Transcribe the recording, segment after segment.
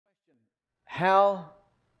How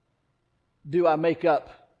do I make up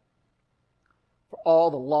for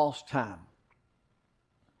all the lost time?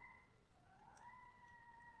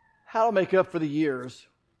 How do I make up for the years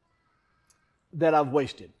that I've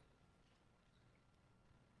wasted?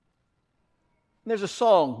 And there's a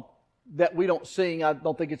song that we don't sing. I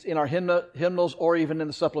don't think it's in our hymnals or even in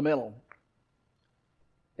the supplemental,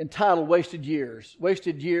 entitled Wasted Years.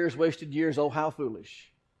 Wasted years, wasted years, oh how foolish.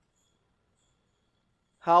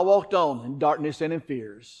 How I walked on in darkness and in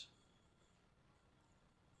fears.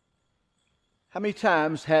 How many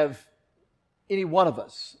times have any one of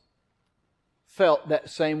us felt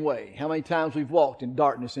that same way? How many times we've walked in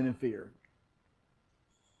darkness and in fear?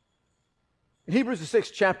 In Hebrews the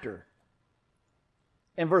 6th chapter,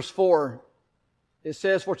 in verse 4, it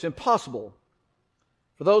says, "For it's impossible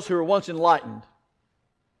for those who were once enlightened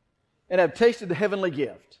and have tasted the heavenly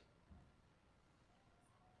gift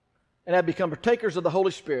and have become partakers of the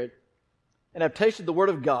Holy Spirit and have tasted the Word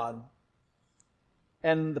of God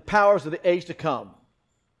and the powers of the age to come."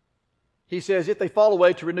 He says, if they fall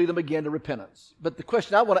away, to renew them again to repentance. But the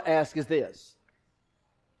question I want to ask is this: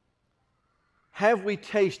 Have we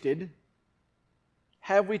tasted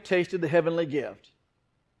the heavenly gift?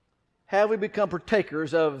 Have we become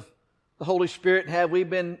partakers of the Holy Spirit? Have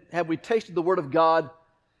we tasted the Word of God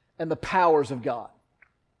and the powers of God?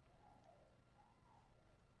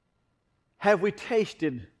 Have we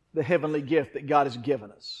tasted the heavenly gift that God has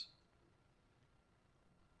given us?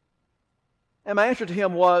 And my answer to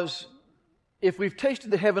him was, if we've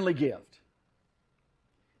tasted the heavenly gift,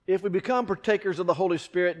 if we become partakers of the Holy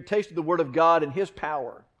Spirit and tasted the Word of God and His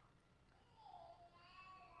power,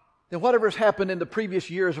 then whatever has happened in the previous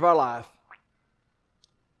years of our life,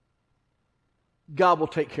 God will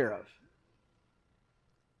take care of.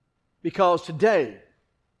 Because today,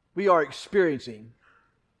 we are experiencing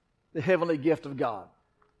the heavenly gift of God.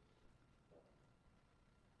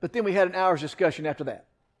 But then we had an hour's discussion after that.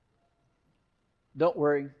 Don't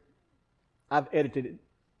worry, I've edited it.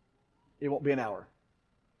 It won't be an hour.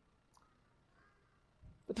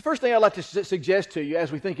 But the first thing I'd like to suggest to you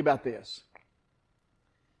as we think about this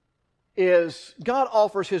is God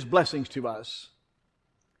offers His blessings to us,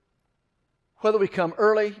 whether we come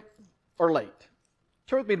early or late.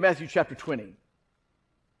 Turn with me to Matthew chapter 20.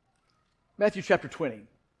 Matthew chapter 20.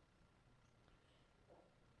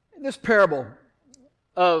 In this parable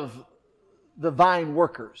of the vine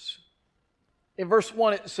workers, in verse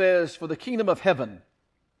 1 it says, "For the kingdom of heaven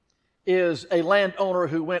is a landowner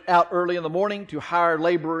who went out early in the morning to hire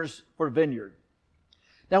laborers for a vineyard.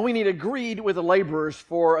 Now when he had agreed with the laborers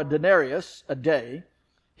for a denarius a day,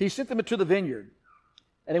 he sent them into the vineyard.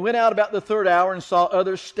 And he went out about the third hour and saw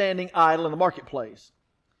others standing idle in the marketplace,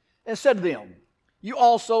 and said to them, You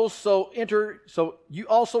also go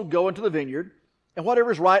into the vineyard, and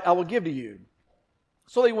whatever is right I will give to you.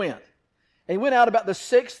 So they went. And he went out about the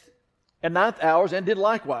 6th and 9th hours, and did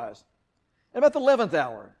likewise. And about the 11th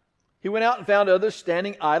hour, he went out and found others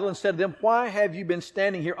standing idle, and said to them, Why have you been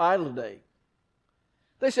standing here idle today?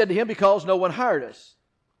 They said to him, Because no one hired us.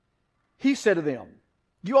 He said to them,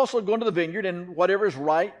 You also go into the vineyard, and whatever is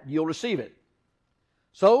right, you'll receive it.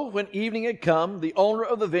 So when evening had come, the owner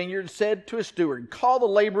of the vineyard said to his steward, Call the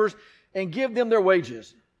laborers and give them their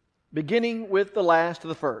wages, beginning with the last to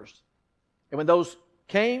the first. And when those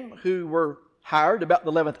came who were hired about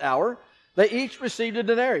the 11th hour, they each received a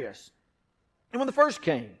denarius. And when the first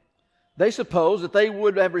came, they supposed that they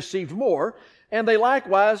would have received more, and they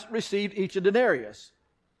likewise received each a denarius.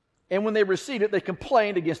 And when they received it, they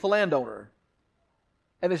complained against the landowner.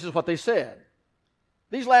 And this is what they said.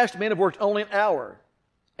 These last men have worked only an hour,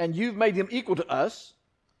 and you've made them equal to us,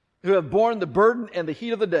 who have borne the burden and the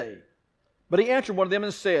heat of the day. But he answered one of them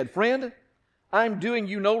and said, Friend, I'm doing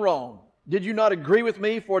you no wrong. Did you not agree with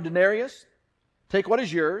me for a denarius? Take what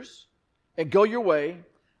is yours, and go your way.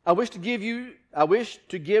 I wish to give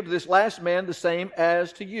to this last man the same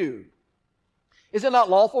as to you. Is it not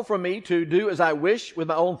lawful for me to do as I wish with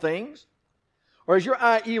my own things? Or is your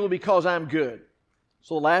eye evil because I am good?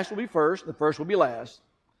 So the last will be first, and the first will be last.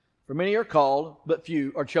 For many are called, but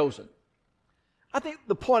few are chosen. I think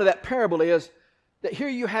the point of that parable is that here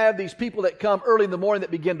you have these people that come early in the morning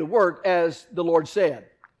that begin to work, as the Lord said.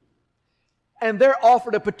 And they're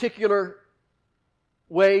offered a particular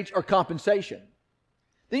wage or compensation.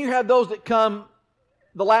 Then you have those that come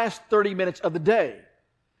the last 30 minutes of the day,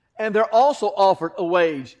 and they're also offered a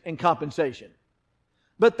wage and compensation.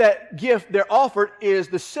 But that gift they're offered is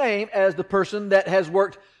the same as the person that has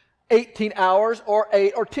worked 18 hours or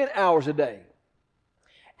 8 or 10 hours a day.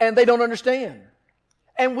 And they don't understand.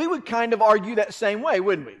 And we would kind of argue that same way,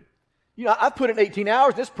 wouldn't we? You know, I've put in 18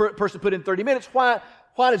 hours, this person put in 30 minutes. Why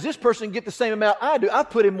why does this person get the same amount I do? I've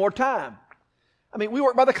put in more time. I mean, we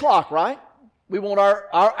work by the clock, right? We want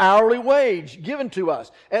our hourly wage given to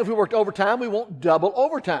us. And if we worked overtime, we want double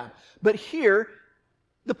overtime. But here,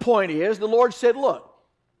 the point is, the Lord said, look,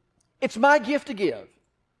 it's my gift to give.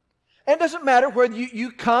 And it doesn't matter whether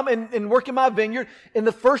you come and work in my vineyard in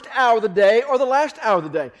the first hour of the day or the last hour of the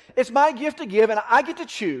day. It's my gift to give, and I get to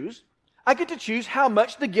choose. I get to choose how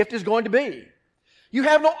much the gift is going to be. You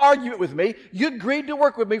have no argument with me. You agreed to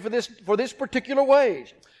work with me for this particular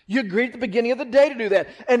wage. You agreed at the beginning of the day to do that.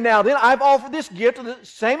 And now then, I've offered this gift of the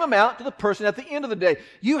same amount to the person at the end of the day.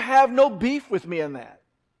 You have no beef with me in that.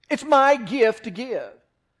 It's my gift to give.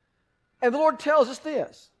 And the Lord tells us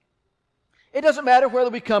this. It doesn't matter whether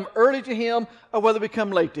we come early to Him or whether we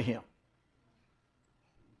come late to Him.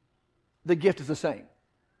 The gift is the same.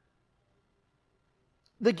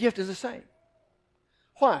 The gift is the same.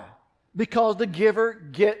 Why? Because the giver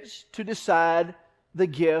gets to decide the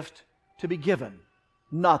gift to be given,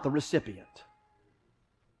 not the recipient.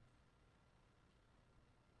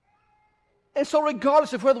 And so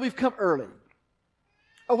regardless of whether we've come early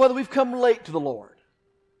or whether we've come late to the Lord,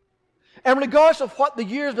 and regardless of what the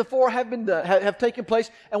years before have been done, have taken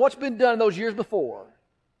place, and what's been done in those years before,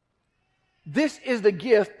 this is the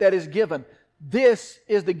gift that is given. This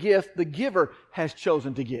is the gift the giver has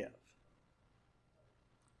chosen to give.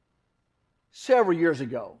 Several years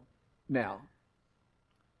ago now,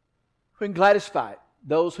 when Gladys Fight,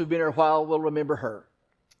 those who've been here a while will remember her,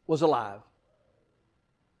 was alive.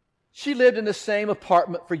 She lived in the same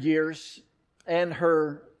apartment for years, and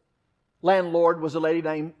her landlord was a lady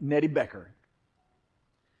named Nettie Becker.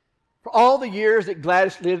 For all the years that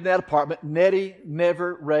Gladys lived in that apartment, Nettie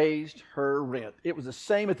never raised her rent. It was the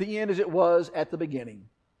same at the end as it was at the beginning.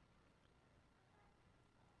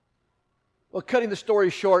 Well, cutting the story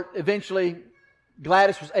short, eventually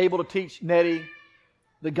Gladys was able to teach Nettie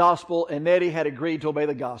the gospel, and Nettie had agreed to obey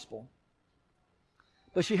the gospel.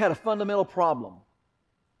 But she had a fundamental problem.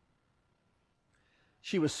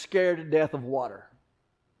 She was scared to death of water.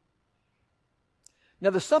 Now,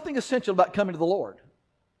 there's something essential about coming to the Lord.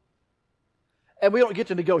 And we don't get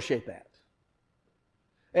to negotiate that.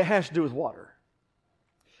 It has to do with water.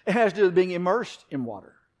 It has to do with being immersed in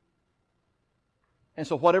water. And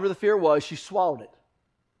so whatever the fear was, she swallowed it.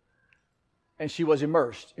 And she was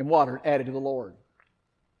immersed in water and added to the Lord.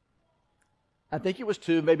 I think it was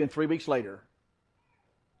 2, maybe 3 weeks later.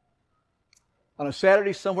 On a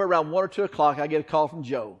Saturday, somewhere around 1 or 2 o'clock, I get a call from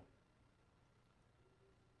Joe.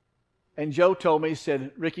 And Joe told me, he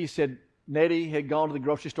said, Ricky said, Nettie had gone to the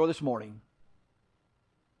grocery store this morning,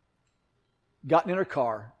 gotten in her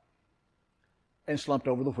car, and slumped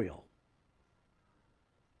over the wheel.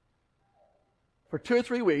 For 2 or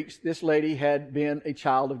 3 weeks, this lady had been a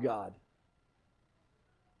child of God.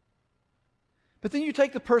 But then you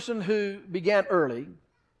take the person who began early,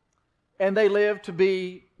 and they lived to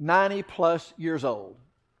be 90 plus years old.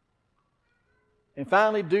 And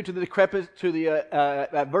finally, due to the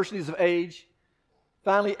adversities of age,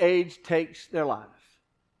 finally age takes their life.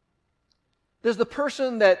 Does the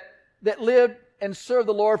person that lived and served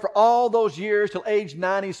the Lord for all those years till age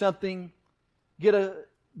 90-something get a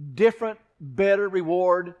different, better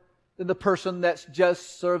reward than the person that's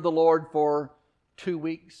just served the Lord for 2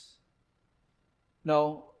 weeks?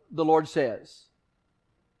 No, the Lord says,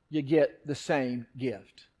 you get the same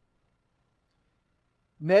gift.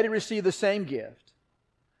 Nettie received the same gift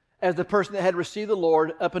as the person that had received the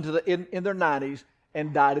Lord up into in their 90s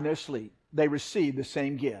and died in their sleep. They received the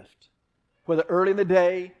same gift, whether early in the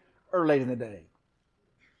day or late in the day.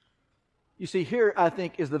 You see, here I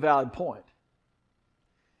think is the valid point.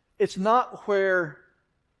 It's not where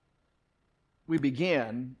we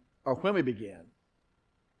begin or when we begin.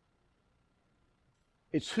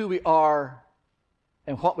 It's who we are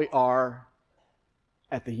and what we are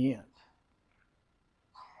at the end.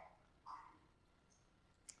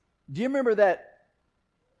 Do you remember that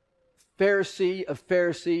Pharisee of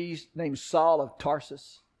Pharisees named Saul of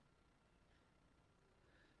Tarsus?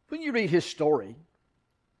 When you read his story,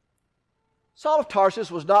 Saul of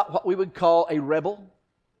Tarsus was not what we would call a rebel,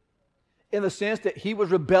 in the sense that he was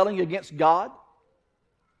rebelling against God.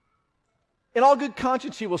 In all good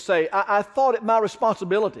conscience, he will say, I thought it my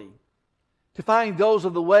responsibility to find those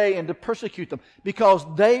of the way and to persecute them because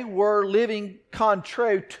they were living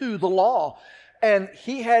contrary to the law. And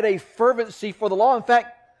he had a fervency for the law. In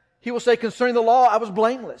fact, he will say, concerning the law, I was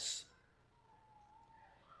blameless.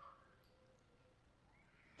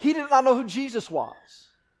 He did not know who Jesus was.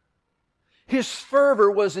 His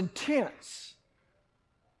fervor was intense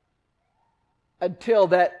until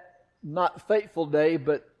that not fateful day,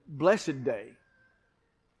 but blessed day,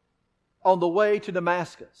 on the way to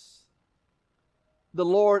Damascus, the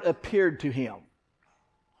Lord appeared to him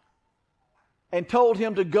and told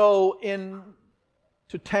him to go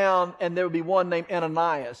into town, and there would be one named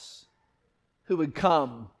Ananias who would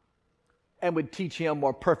come and would teach him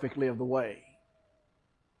more perfectly of the way.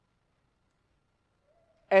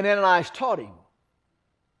 And Ananias taught him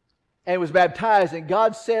and was baptized, and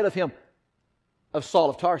God said of him, of Saul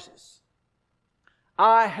of Tarsus,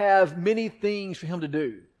 I have many things for him to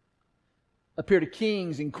do, appear to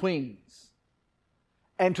kings and queens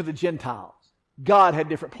and to the Gentiles. God had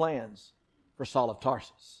different plans for Saul of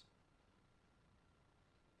Tarsus.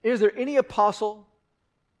 Is there any apostle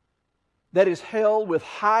that is held with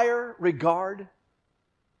higher regard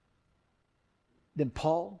than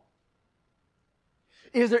Paul?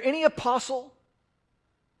 Is there any apostle,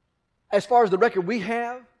 as far as the record we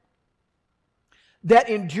have, that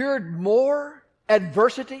endured more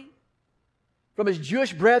adversity from his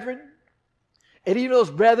Jewish brethren and even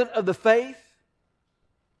those brethren of the faith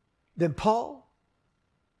than Paul?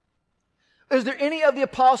 Is there any of the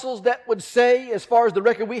apostles that would say, as far as the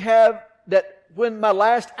record we have, that when my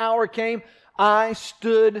last hour came, I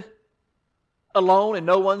stood alone and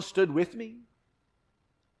no one stood with me?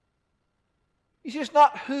 You see, it's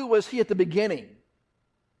not who was he at the beginning.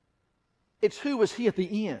 It's who was he at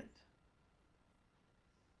the end.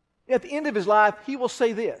 At the end of his life, he will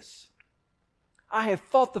say this, I have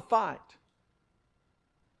fought the fight.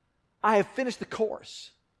 I have finished the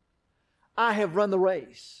course. I have run the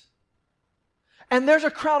race. And there's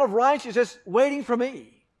a crown of righteousness waiting for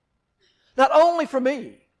me. Not only for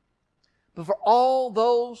me, but for all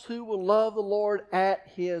those who will love the Lord at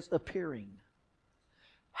his appearing.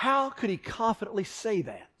 How could he confidently say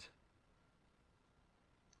that?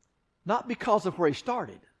 Not because of where he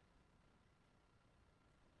started,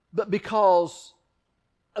 but because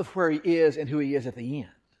of where he is and who he is at the end.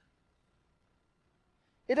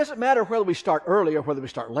 It doesn't matter whether we start early or whether we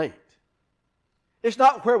start late. It's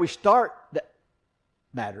not where we start that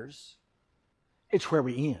matters. It's where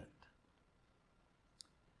we end.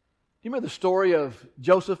 Do you remember the story of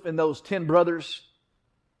Joseph and those 10 brothers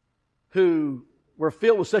who were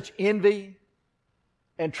filled with such envy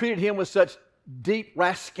and treated him with such deep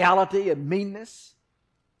rascality and meanness,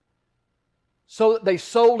 so that they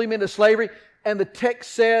sold him into slavery? And the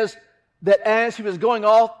text says that as he was going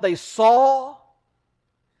off, they saw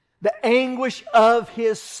the anguish of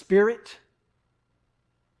his spirit.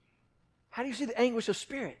 How do you see the anguish of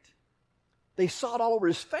spirit? They saw it all over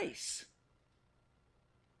his face.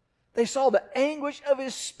 They saw the anguish of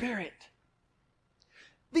his spirit.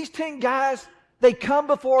 These 10 guys, they come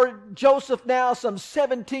before Joseph now some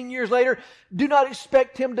 17 years later. Do not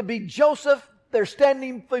expect him to be Joseph. They're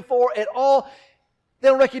standing before at all. They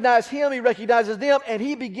don't recognize him. He recognizes them, and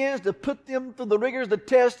he begins to put them through the rigors of the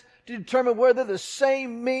test to determine whether they're the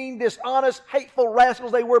same mean, dishonest, hateful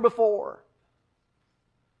rascals they were before.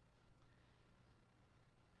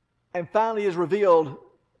 And finally is revealed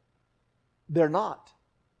they're not.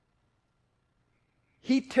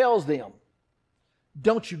 He tells them,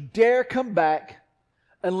 don't you dare come back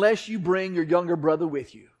unless you bring your younger brother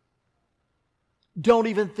with you. Don't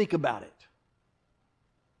even think about it.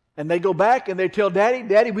 And they go back and they tell Daddy,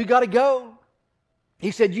 Daddy, we got to go.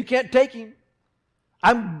 He said, you can't take him.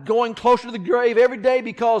 I'm going closer to the grave every day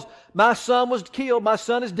because my son was killed. My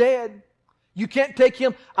son is dead. You can't take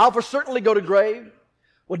him. I'll for certainly go to the grave.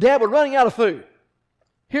 Well, Dad, we're running out of food.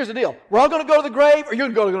 Here's the deal. We're all going to go to the grave, or you're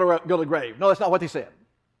going to go to the grave. No, that's not what they said.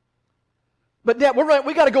 But Dad,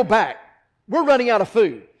 we got to go back. We're running out of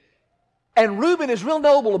food. And Reuben is real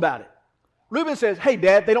noble about it. Reuben says, hey,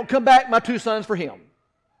 Dad, they don't come back. My 2 sons for him.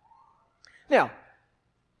 Now,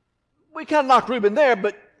 we kind of knocked Reuben there,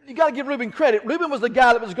 but you got to give Reuben credit. Reuben was the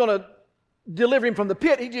guy that was going to deliver him from the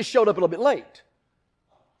pit. He just showed up a little bit late.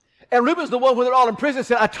 And Reuben's the one when they're all in prison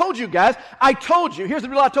said, I told you guys, I told you. Here's the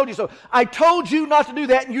real I told you so. I told you not to do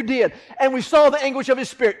that, and you did. And we saw the anguish of his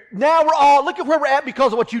spirit. Now we're all, look at where we're at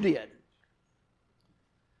because of what you did.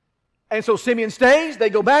 And so Simeon stays, they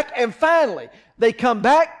go back, and finally they come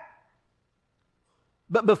back.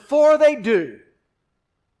 But before they do,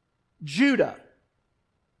 Judah,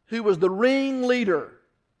 who was the ringleader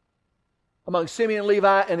among Simeon,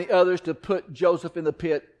 Levi, and the others to put Joseph in the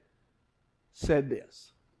pit, said this.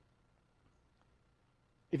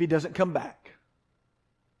 If he doesn't come back,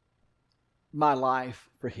 my life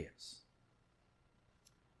for his.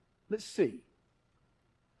 Let's see.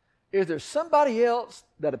 Is there somebody else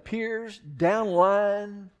that appears down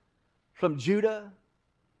line from Judah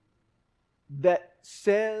that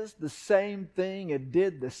says the same thing and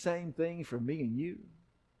did the same thing for me and you?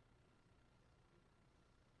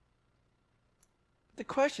 the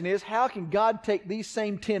question is, how can God take these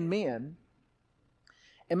same 10 men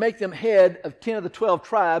and make them head of 10 of the 12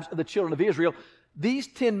 tribes of the children of Israel? These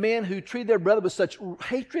 10 men who treat their brother with such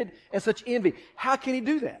hatred and such envy. How can he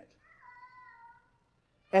do that?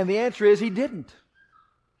 And the answer is, he didn't.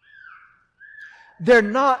 They're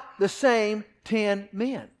not the same 10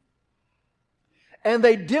 men. And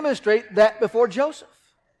they demonstrate that before Joseph,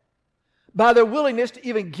 by their willingness to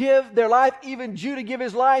even give their life, even Judah give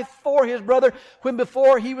his life for his brother, when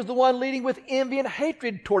before he was the one leading with envy and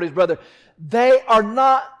hatred toward his brother. They are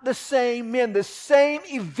not the same men. The same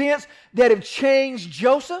events that have changed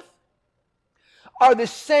Joseph are the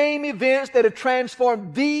same events that have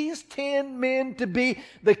transformed these 10 men to be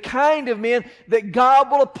the kind of men that God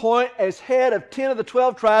will appoint as head of 10 of the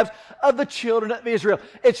 12 tribes of the children of Israel.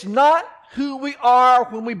 It's not who we are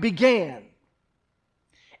when we began.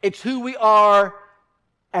 It's who we are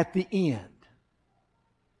at the end.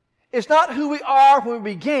 It's not who we are when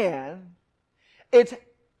we began. It's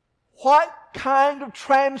what kind of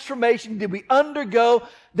transformation did we undergo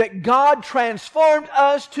that God transformed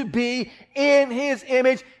us to be in His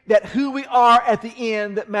image, that who we are at the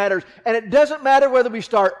end that matters. And it doesn't matter whether we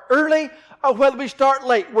start early or whether we start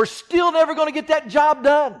late. We're still never going to get that job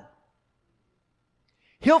done.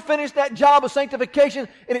 He'll finish that job of sanctification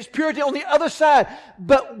in its purity on the other side.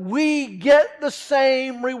 But we get the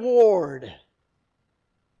same reward.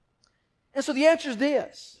 And so the answer is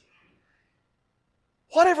this.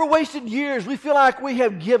 Whatever wasted years we feel like we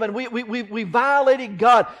have given, we violated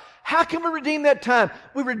God, how can we redeem that time?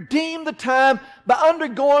 We redeem the time by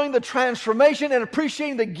undergoing the transformation and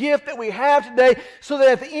appreciating the gift that we have today, so that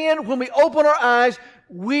at the end, when we open our eyes,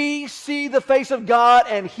 we see the face of God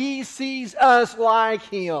and He sees us like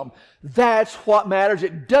Him. That's what matters.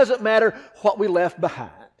 It doesn't matter what we left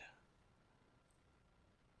behind.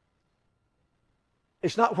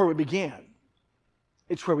 It's not where we began.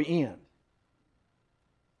 It's where we end.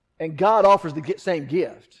 And God offers the same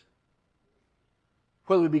gift,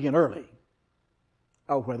 whether we begin early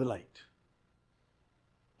or whether late.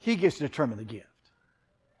 He gets to determine the gift.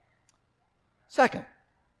 Second,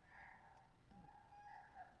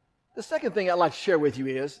 the second thing I'd like to share with you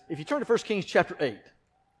is, if you turn to 1 Kings chapter 8.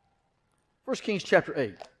 1 Kings chapter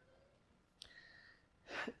 8.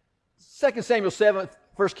 2 Samuel 7,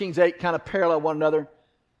 1 Kings 8 kind of parallel one another.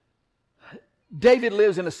 David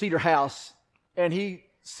lives in a cedar house, and he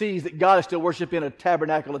sees that God is still worshiped in a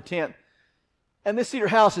tabernacle, a tent. And this cedar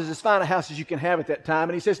house is as fine a house as you can have at that time.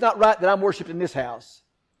 And he says, it's not right that I'm worshiped in this house,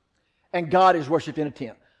 and God is worshiped in a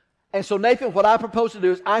tent. And so, Nathan, what I propose to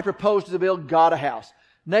do is I propose to build God a house.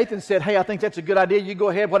 Nathan said, hey, I think that's a good idea. You go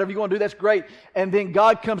ahead, whatever you want to do, that's great. And then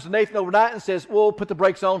God comes to Nathan overnight and says, well, put the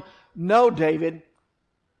brakes on. No, David,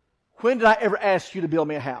 when did I ever ask you to build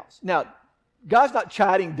me a house? Now, God's not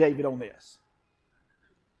chiding David on this.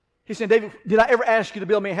 He said, David, did I ever ask you to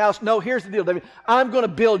build me a house? No, here's the deal, David. I'm going to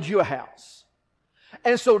build you a house.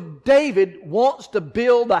 And so David wants to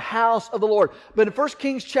build the house of the Lord. But in 1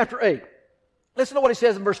 Kings chapter 8, listen to what he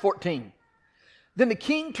says in verse 14. Then the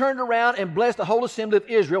king turned around and blessed the whole assembly of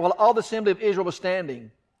Israel while all the assembly of Israel was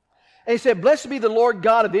standing. And he said, blessed be the Lord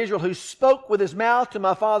God of Israel, who spoke with his mouth to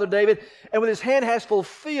my father David, and with his hand has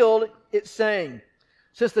fulfilled it, saying,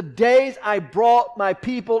 since the days I brought my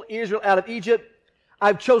people Israel out of Egypt,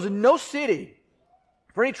 I've chosen no city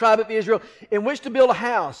for any tribe of Israel in which to build a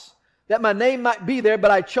house, that my name might be there,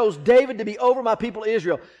 but I chose David to be over my people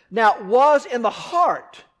Israel. Now it was in the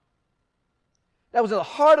heart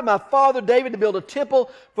of my father David to build a temple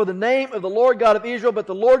for the name of the Lord God of Israel. But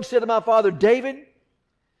the Lord said to my father David,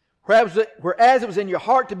 whereas it was in your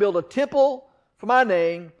heart to build a temple for my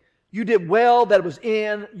name, you did well that it was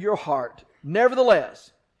in your heart.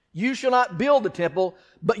 Nevertheless, you shall not build the temple,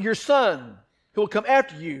 but your son, who will come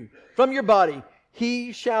after you from your body,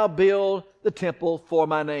 he shall build the temple for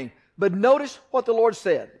my name. But notice what the Lord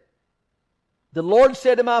said. The Lord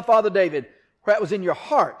said to my father David, where it was in your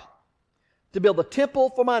heart to build the temple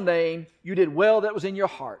for my name, you did well that it was in your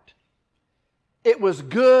heart. It was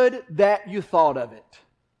good that you thought of it.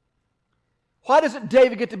 Why doesn't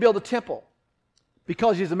David get to build the temple?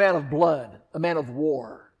 Because he's a man of blood, a man of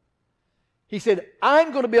war. He said,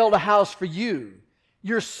 I'm going to build a house for you.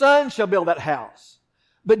 Your son shall build that house.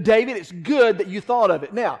 But David, it's good that you thought of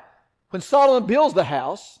it. Now, when Solomon builds the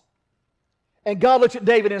house, and God looks at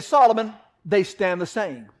David and Solomon, they stand the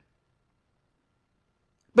same.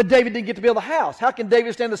 But David didn't get to build the house. How can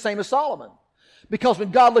David stand the same as Solomon? Because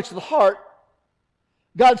when God looks at the heart,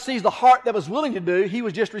 God sees the heart that was willing to do, he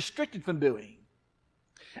was just restricted from doing.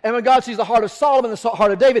 And when God sees the heart of Solomon and the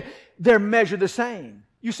heart of David, they're measured the same.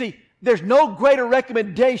 You see, there's no greater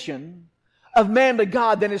recommendation of man to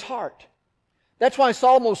God than his heart. That's why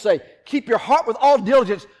Solomon will say, keep your heart with all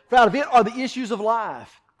diligence, for out of it are the issues of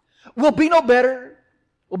life. We'll be no better,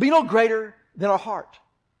 we'll be no greater than our heart.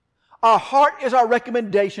 Our heart is our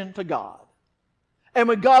recommendation to God. And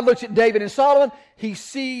when God looks at David and Solomon, He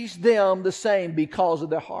sees them the same because of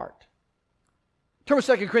their heart. Turn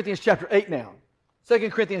to 2 Corinthians chapter 8 now. 2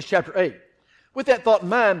 Corinthians chapter 8. With that thought in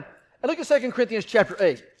mind, and look at 2 Corinthians chapter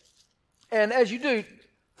 8. And as you do,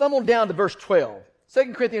 thumb on down to verse 12.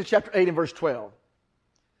 2 Corinthians chapter 8 and verse 12.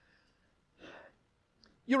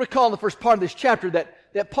 You'll recall in the first part of this chapter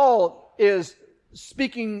that Paul is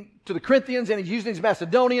speaking to the Corinthians, and he's using these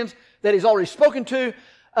Macedonians that he's already spoken to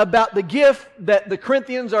about the gift that the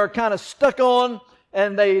Corinthians are kind of stuck on,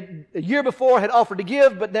 and they a year before had offered to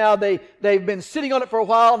give, but now they've been sitting on it for a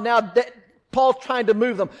while. Now Paul's trying to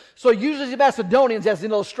move them. So he uses the Macedonians as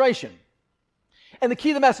an illustration. And the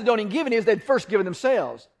key to the Macedonian giving is they'd first given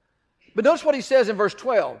themselves. But notice what he says in verse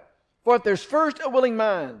 12. For if there's first a willing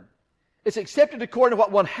mind, it's accepted according to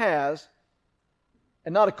what one has,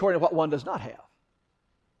 and not according to what one does not have.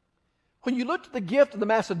 When you looked at the gift of the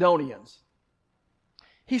Macedonians,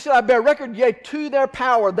 he said, I bear record, yea, to their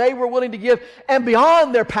power they were willing to give, and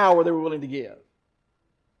beyond their power they were willing to give.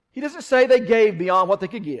 He doesn't say they gave beyond what they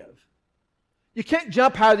could give. You can't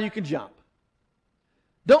jump higher than you can jump.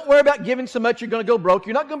 Don't worry about giving so much you're going to go broke.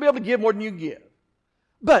 You're not going to be able to give more than you can give.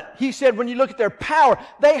 But he said when you look at their power,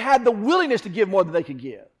 they had the willingness to give more than they could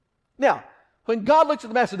give. Now, when God looks at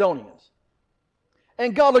the Macedonians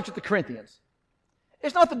and God looks at the Corinthians,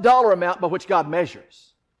 it's not the dollar amount by which God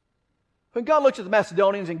measures. When God looks at the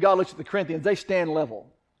Macedonians and God looks at the Corinthians, they stand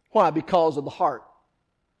level. Why? Because of the heart.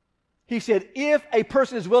 He said, if a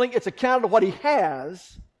person is willing, it's accounted to what he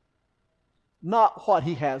has, not what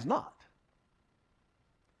he has not.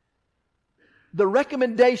 The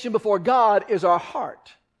recommendation before God is our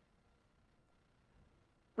heart.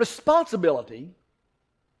 Responsibility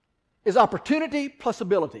is opportunity plus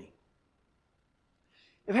ability.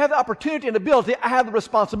 If I have the opportunity and ability, I have the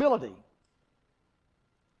responsibility.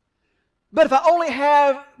 But if I only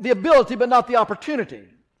have the ability but not the opportunity,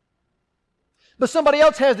 but somebody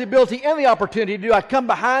else has the ability and the opportunity, do I come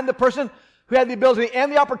behind the person who had the ability and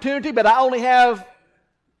the opportunity, but I only have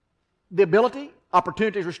the ability?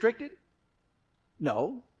 Opportunity is restricted?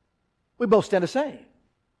 No. We both stand the same.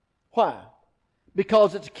 Why?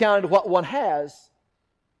 Because it's accounted to what one has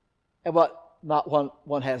and what not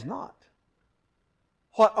one has not.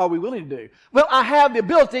 What are we willing to do? Well, I have the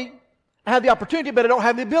ability, I have the opportunity, but I don't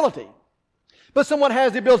have the ability. But someone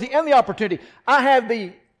has the ability and the opportunity. I have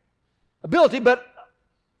the ability, but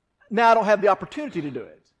now I don't have the opportunity to do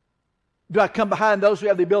it. Do I come behind those who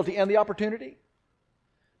have the ability and the opportunity?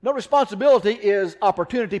 No, responsibility is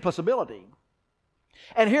opportunity plus ability.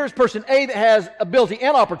 And here's person A that has ability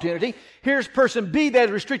and opportunity. Here's person B that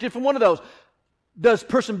is restricted from one of those. Does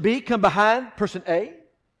person B come behind person A?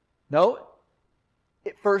 No.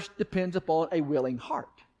 It first depends upon a willing heart.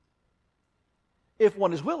 If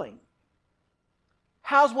one is willing.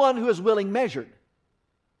 How's one who is willing measured?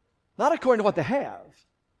 Not according to what they have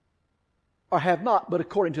or have not, but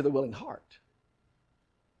according to the willing heart.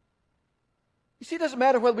 You see, it doesn't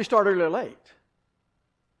matter whether we start early or late.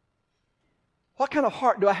 What kind of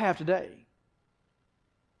heart do I have today?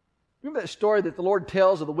 Remember that story that the Lord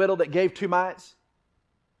tells of the widow that gave 2 mites?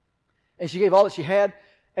 And she gave all that she had,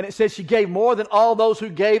 and it says she gave more than all those who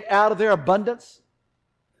gave out of their abundance.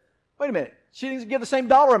 Wait a minute. She didn't give the same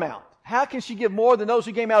dollar amount. How can she give more than those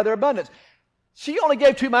who gave out of their abundance? She only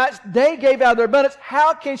gave 2 mites. They gave out of their abundance.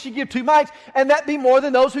 How can she give 2 mites and that be more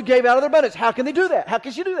than those who gave out of their abundance? How can they do that? How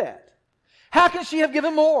can she do that? How can she have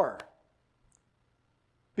given more?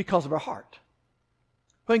 Because of her heart.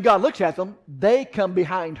 When God looks at them, they come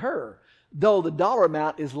behind her, though the dollar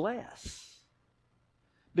amount is less.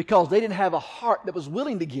 Because they didn't have a heart that was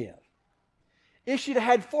willing to give. If she'd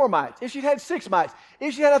had 4 mites, if she'd had 6 mites,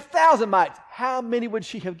 if she had 1,000 mites, how many would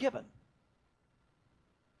she have given?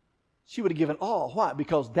 She would have given all. Why?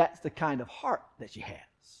 Because that's the kind of heart that she has.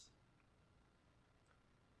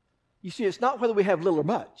 You see, it's not whether we have little or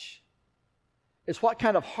much. It's what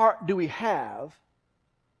kind of heart do we have,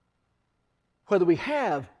 whether we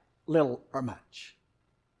have little or much.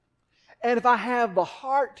 And if I have the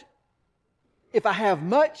heart, if I have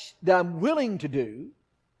much that I'm willing to do,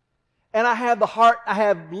 and I have the heart, I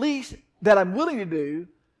have least that I'm willing to do,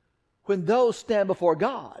 when those stand before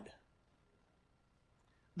God,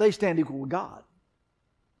 they stand equal with God.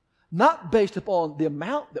 Not based upon the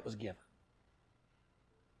amount that was given,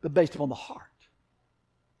 but based upon the heart.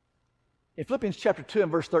 In Philippians chapter 2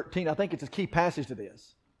 and verse 13, I think it's a key passage to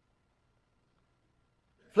this.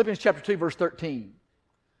 Philippians chapter 2 verse 13.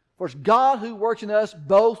 For it's God who works in us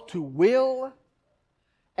both to will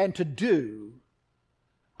and to do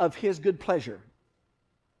of His good pleasure.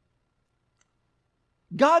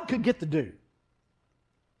 God could get the do.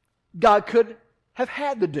 God could have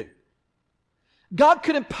had the do. God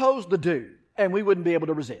could impose the do, and we wouldn't be able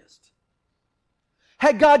to resist.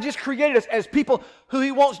 Had God just created us as people who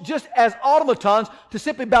He wants just as automatons to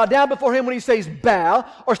simply bow down before Him when He says bow,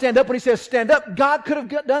 or stand up when He says stand up, God could have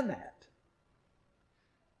done that.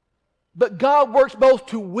 But God works both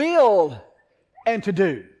to will and to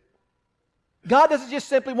do. God doesn't just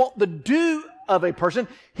simply want the do of a person.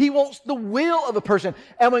 He wants the will of a person.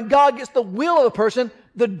 And when God gets the will of a person,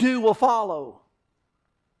 the do will follow.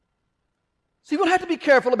 See, we'll have to be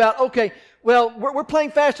careful about, okay, well, we're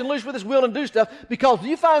playing fast and loose with this will and do stuff, because if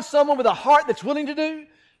you find someone with a heart that's willing to do,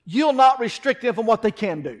 you'll not restrict them from what they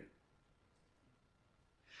can do.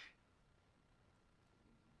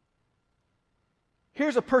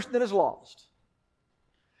 Here's a person that is lost,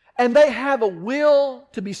 and they have a will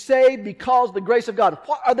to be saved because of the grace of God.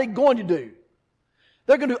 What are they going to do?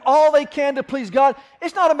 They're going to do all they can to please God.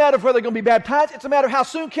 It's not a matter of whether they're going to be baptized. It's a matter of how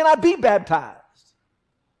soon can I be baptized.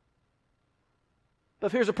 But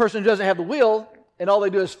if here's a person who doesn't have the will, and all they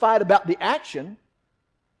do is fight about the action,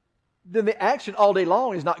 then the action all day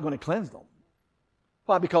long is not going to cleanse them.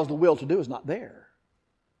 Why? Because the will to do is not there.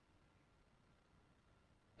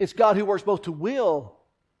 It's God who works both to will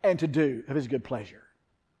and to do of His good pleasure.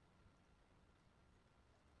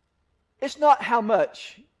 It's not how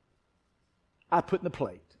much I put in the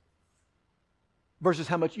plate versus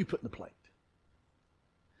how much you put in the plate.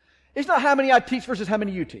 It's not how many I teach versus how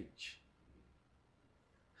many you teach.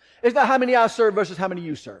 It's not how many I serve versus how many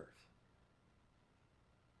you serve.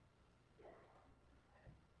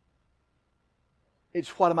 It's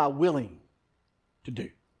what am I willing to do.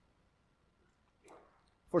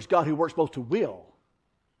 For it's God who works both to will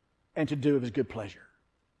and to do of His good pleasure.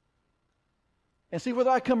 And see,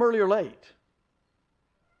 whether I come early or late,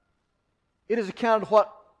 it is accounted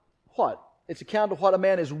what? It's accounted what a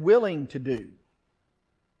man is willing to do.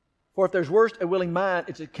 For if there's worst a willing mind,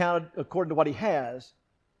 it's accounted according to what he has,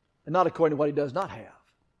 and not according to what he does not have.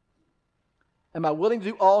 Am I willing to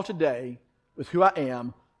do all today with who I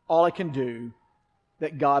am, all I can do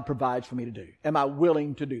that God provides for me to do? Am I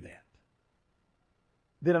willing to do that?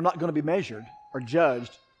 Then I'm not going to be measured or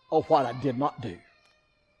judged on what I did not do.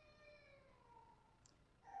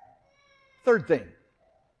 Third thing.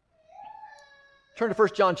 Turn to 1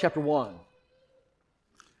 John chapter 1.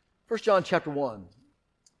 1 John chapter 1.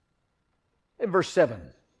 In verse 7.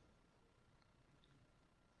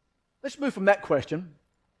 Let's move from that question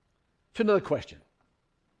to another question.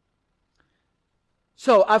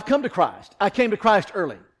 So, I've come to Christ. I came to Christ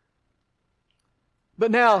early. But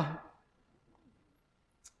now,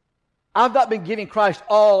 I've not been giving Christ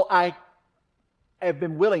all I have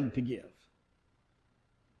been willing to give.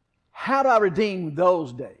 How do I redeem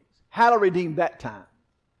those days? How do I redeem that time?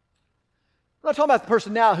 I'm not talking about the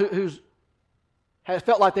person now who's has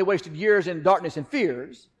felt like they wasted years in darkness and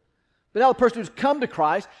fears, but now the person who's come to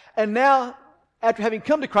Christ, and now, after having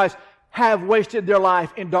come to Christ, have wasted their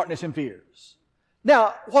life in darkness and fears.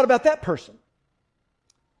 Now, what about that person?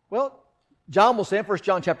 Well, John will say in 1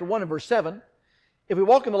 John chapter 1 and verse 7, if we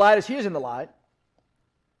walk in the light as He is in the light,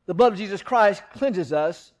 the blood of Jesus Christ cleanses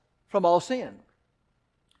us from all sin.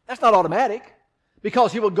 That's not automatic,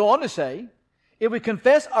 because He will go on to say, if we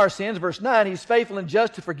confess our sins, verse 9, He's faithful and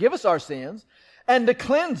just to forgive us our sins and to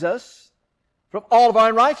cleanse us from all of our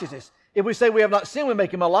unrighteousness. If we say we have not sinned, we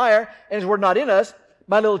make Him a liar, and His word not in us.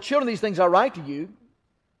 My little children, these things I write to you,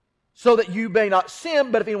 so that you may not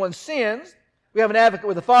sin. But if anyone sins, we have an advocate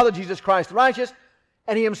with the Father, Jesus Christ the righteous,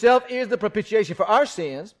 and He Himself is the propitiation for our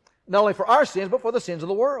sins, not only for our sins, but for the sins of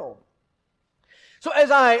the world. So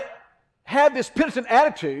as I have this penitent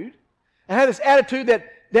attitude, I have this attitude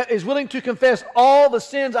that is willing to confess all the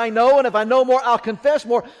sins I know, and if I know more, I'll confess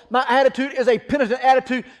more. My attitude is a penitent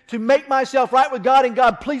attitude to make myself right with God, and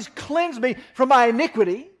God, please cleanse me from my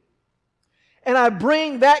iniquity. And I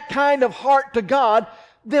bring that kind of heart to God.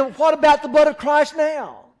 Then what about the blood of Christ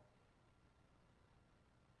now?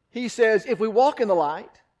 He says, if we walk in the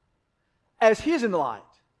light, as He is in the light,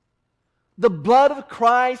 the blood of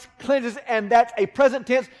Christ cleanses, and that's a present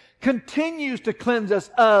tense, continues to cleanse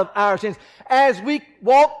us of our sins. As we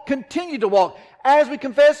walk, continue to walk. As we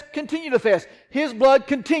confess, continue to confess. His blood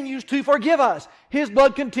continues to forgive us. His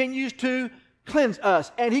blood continues to cleanse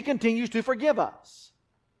us, and He continues to forgive us.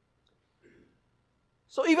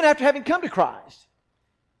 So even after having come to Christ,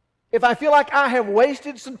 if I feel like I have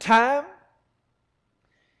wasted some time,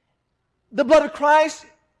 the blood of Christ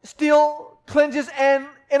still cleanses and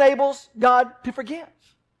enables God to forgive.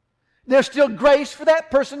 There's still grace for that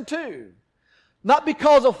person too. Not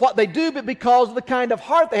because of what they do, but because of the kind of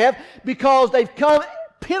heart they have, because they've come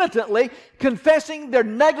penitently, confessing their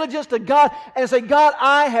negligence to God and say, God,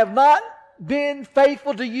 I have not been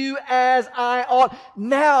faithful to you as I ought.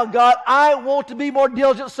 Now, God, I want to be more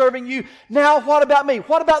diligent serving you. Now, what about me?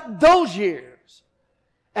 What about those years?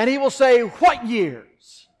 And He will say, what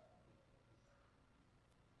years?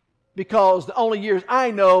 Because the only years I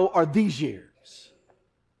know are these years.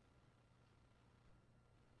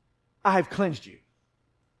 I have cleansed you.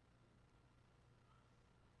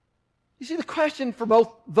 You see, the question for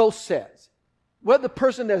both those sets, whether the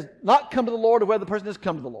person has not come to the Lord or whether the person has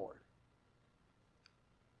come to the Lord,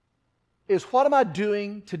 is what am I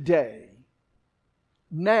doing today,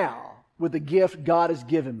 now, with the gift God has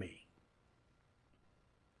given me?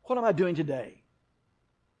 What am I doing today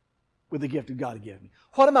with the gift that God has given me?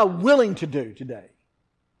 What am I willing to do today?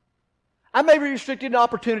 I may be restricted in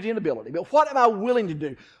opportunity and ability, but what am I willing to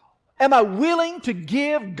do? Am I willing to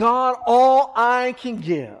give God all I can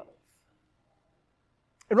give?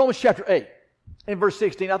 In Romans chapter 8, in verse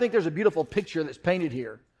 16, I think there's a beautiful picture that's painted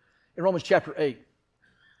here. In Romans chapter 8,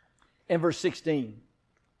 in verse 16.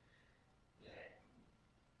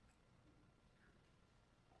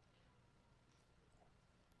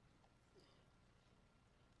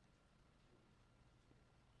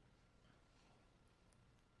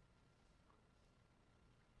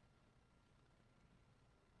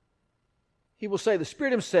 He will say, the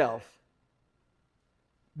Spirit Himself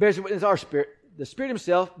bears witness with our spirit. The Spirit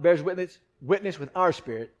Himself bears witness with our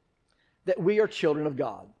spirit that we are children of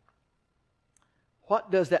God.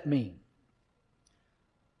 What does that mean?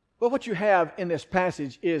 Well, what you have in this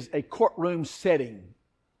passage is a courtroom setting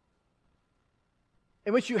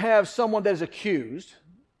in which you have someone that is accused,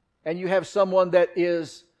 and you have someone that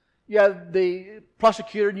is, you have the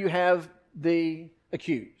prosecutor and you have the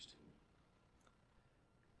accused.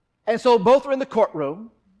 And so both are in the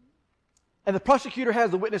courtroom, and the prosecutor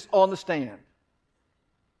has the witness on the stand.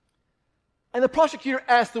 And the prosecutor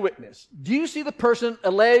asks the witness, do you see the person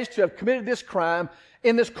alleged to have committed this crime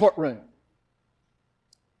in this courtroom?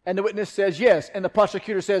 And the witness says yes. And the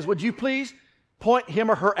prosecutor says, would you please point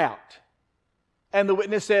him or her out? And the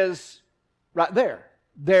witness says, right there.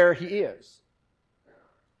 There he is.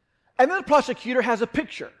 And then the prosecutor has a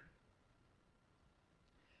picture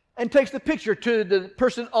and takes the picture to the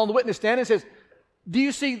person on the witness stand and says, do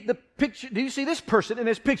you see the picture? Do you see this person in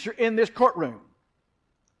this picture in this courtroom?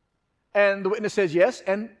 And the witness says yes,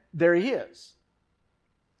 and there he is.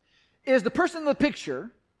 Is the person in the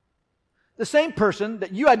picture the same person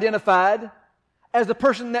that you identified as the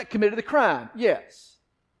person that committed the crime? Yes.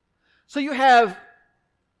 So you have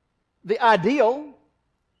the ideal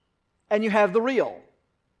and you have the real.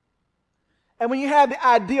 And when you have the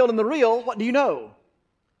ideal and the real, what do you know?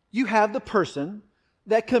 You have the person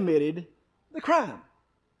that committed the crime.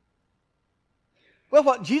 Well,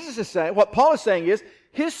 what Jesus is saying, what Paul is saying is,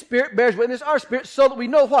 His Spirit bears witness our spirit so that we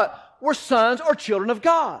know what? We're sons or children of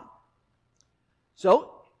God.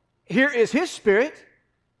 So, here is His Spirit,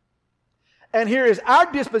 and here is our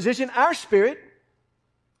disposition, our spirit.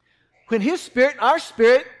 When His Spirit and our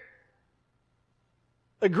spirit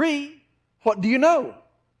agree, what do you know?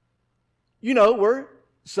 You know we're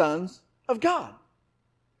sons of God.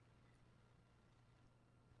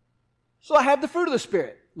 So I have the fruit of the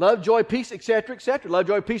Spirit. Love, joy, peace, etc., etc. Love,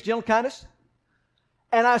 joy, peace, gentle, kindness.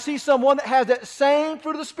 And I see someone that has that same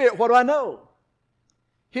fruit of the Spirit. What do I know?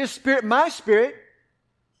 His Spirit, my spirit,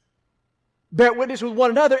 bear witness with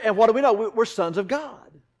one another. And what do we know? We're sons of God.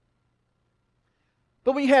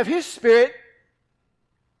 But when you have His Spirit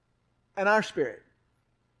and our spirit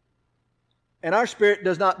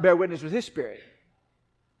does not bear witness with His Spirit,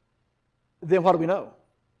 then what do we know?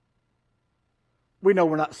 We know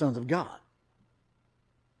we're not sons of God.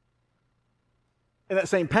 In that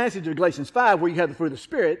same passage of Galatians 5 where you have the fruit of the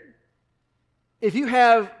Spirit, if you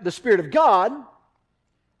have the Spirit of God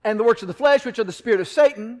and the works of the flesh, which are the spirit of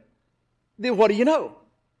Satan, then what do you know?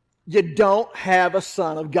 You don't have a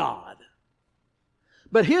son of God.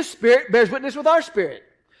 But His Spirit bears witness with our spirit.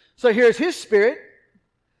 So here's His Spirit,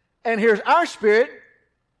 and here's our spirit,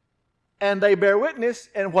 and they bear witness,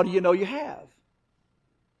 and what do you know you have?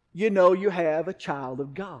 You know you have a child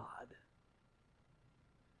of God.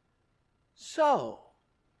 So,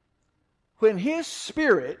 when His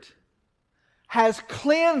Spirit has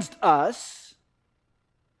cleansed us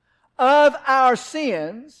of our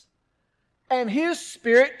sins, and His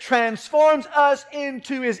Spirit transforms us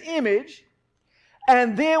into His image,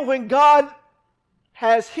 and then when God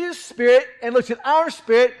has His Spirit and looks at our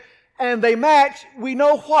spirit, and they match, we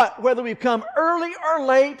know what? Whether we've come early or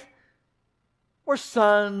late, we're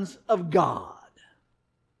sons of God.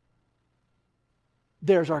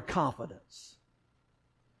 There's our confidence.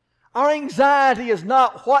 Our anxiety is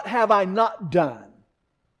not, what have I not done?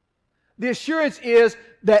 The assurance is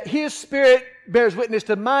that His Spirit bears witness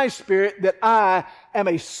to my spirit that I am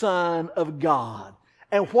a son of God.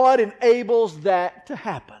 And what enables that to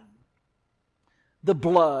happen? The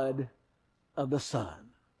blood of the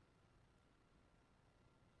Son.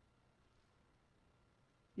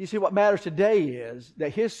 You see, what matters today is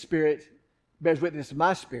that His Spirit bears witness to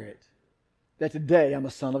my spirit that today I'm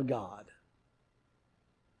a son of God.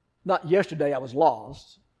 Not yesterday I was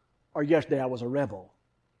lost, or yesterday I was a rebel.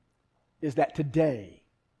 Is that today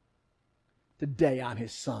I'm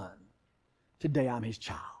His son. Today I'm His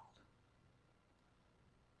child.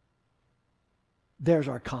 There's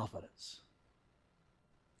our confidence.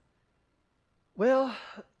 Well,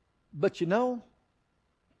 but you know,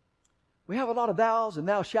 we have a lot of thous and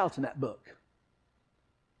thou shalt in that book.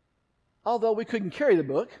 Although we couldn't carry the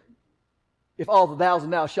book if all the thous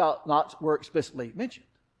and thou shalt nots were explicitly mentioned.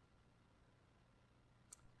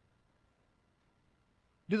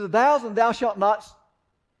 Do the thous and thou shalt nots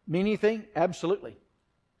mean anything? Absolutely.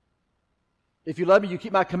 If you love me, you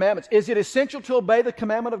keep my commandments. Is it essential to obey the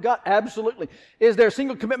commandment of God? Absolutely. Is there a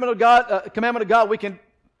single commandment of God we can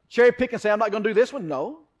cherry pick and say, I'm not going to do this one?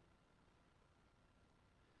 No.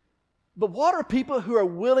 But what are people who are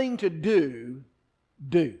willing to do?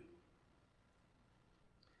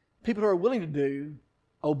 People who are willing to do,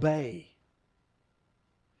 obey.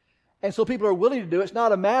 And so people who are willing to do, it's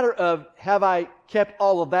not a matter of, have I kept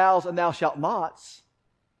all the thous and thou shalt nots?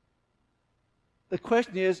 The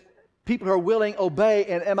question is, people who are willing, obey,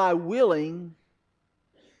 and am I willing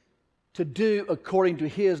to do according to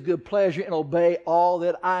His good pleasure and obey all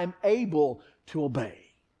that I'm able to obey?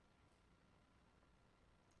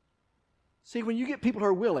 See, when you get people who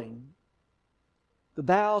are willing, the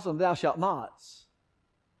thous and thou shalt nots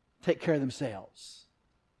take care of themselves.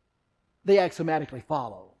 They axiomatically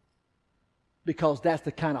follow, because that's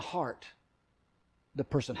the kind of heart the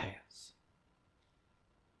person has.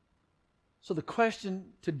 So the question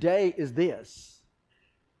today is this: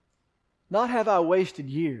 not have I wasted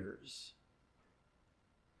years,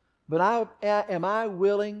 but am I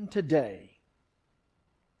willing today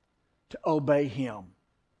to obey Him?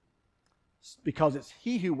 Because it's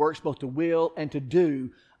He who works both to will and to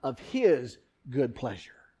do of His good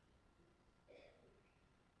pleasure.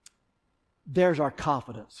 There's our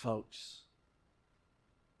confidence, folks.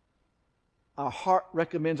 Our heart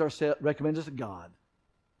recommends us to God.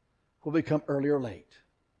 Will we come early or late?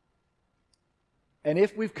 And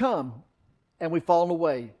if we've come and we've fallen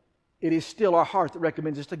away, it is still our heart that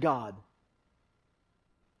recommends us to God.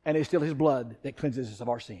 And it is still His blood that cleanses us of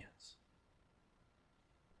our sins.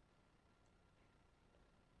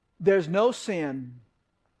 There's no sin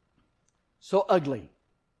so ugly,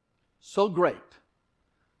 so great,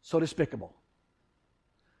 so despicable,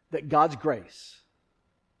 that God's grace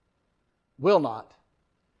will not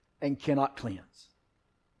and cannot cleanse.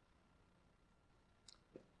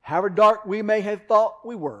 However dark we may have thought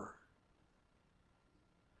we were,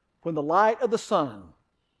 when the light of the sun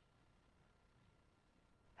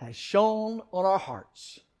has shone on our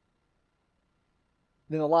hearts,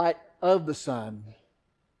 then the light of the sun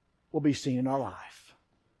will be seen in our life.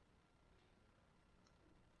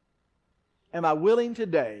 Am I willing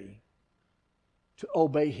today to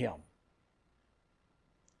obey Him?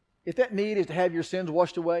 If that need is to have your sins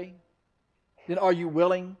washed away, then are you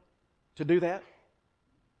willing to do that?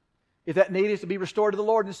 If that need is to be restored to the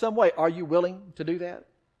Lord in some way, are you willing to do that?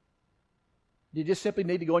 Do you just simply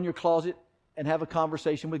need to go in your closet and have a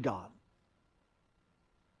conversation with God?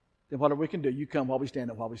 Then whatever we can do, you come while we stand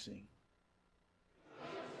and while we sing.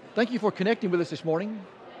 Thank you for connecting with us this morning.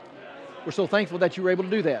 We're so thankful that you were able to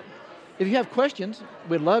do that. If you have questions,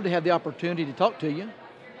 we'd love to have the opportunity to talk to you.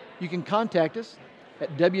 You can contact us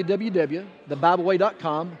at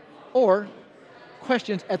www.thebibleway.com or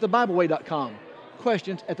questions@thebibleway.com.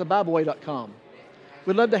 questions@thebibleway.com.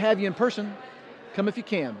 We'd love to have you in person. Come if you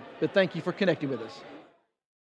can. But thank you for connecting with us.